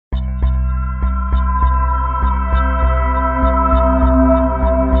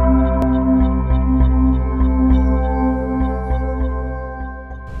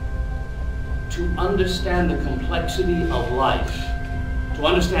understand the complexity of life, to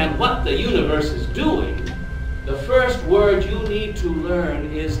understand what the universe is doing, the first word you need to learn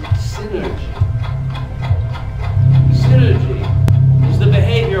is synergy. Synergy is the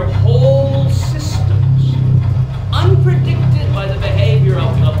behavior of whole systems, unpredicted by the behavior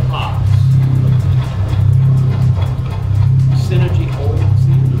of the past. Synergy holds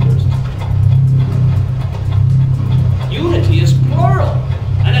the universe together. Unity is plural,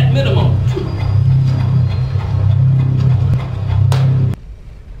 and at minimum, two.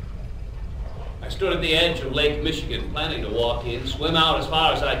 I stood at the edge of Lake Michigan, planning to walk in, swim out as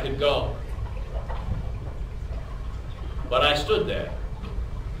far as I could go. But I stood there,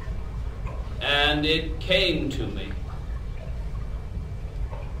 and it came to me.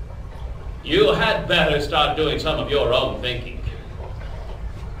 You had better start doing some of your own thinking.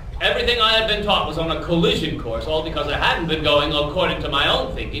 Everything I had been taught was on a collision course, all because I hadn't been going according to my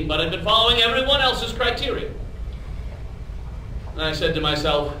own thinking, but had been following everyone else's criteria. And I said to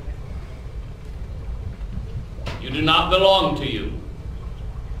myself, you do not belong to you.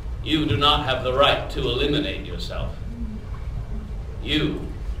 You do not have the right to eliminate yourself. You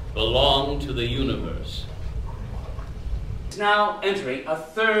belong to the universe. It's now entering a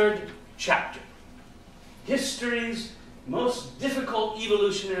third chapter. History's most difficult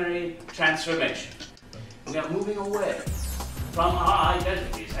evolutionary transformation. We are moving away from our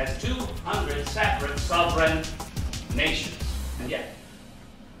identities as 200 separate sovereign nations. And yet,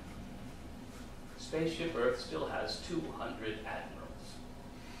 Spaceship Earth still has 200 admirals.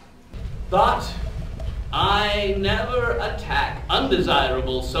 But I never attack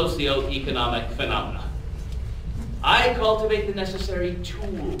undesirable socio-economic phenomena. I cultivate the necessary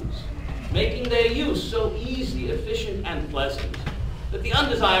tools, making their use so easy, efficient, and pleasant that the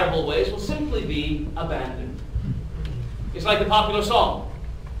undesirable ways will simply be abandoned. It's like the popular song,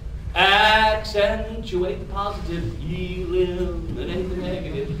 accentuate the positive, eliminate the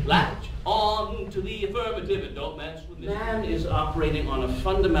negative, latch on to the affirmative, and don't mess with me. Man is operating on a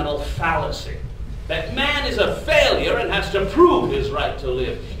fundamental fallacy, that man is a failure and has to prove his right to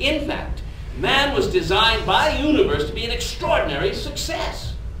live. In fact, man was designed by the universe to be an extraordinary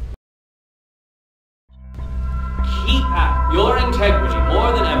success. Keep out your integrity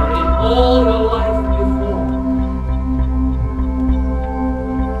more than ever in all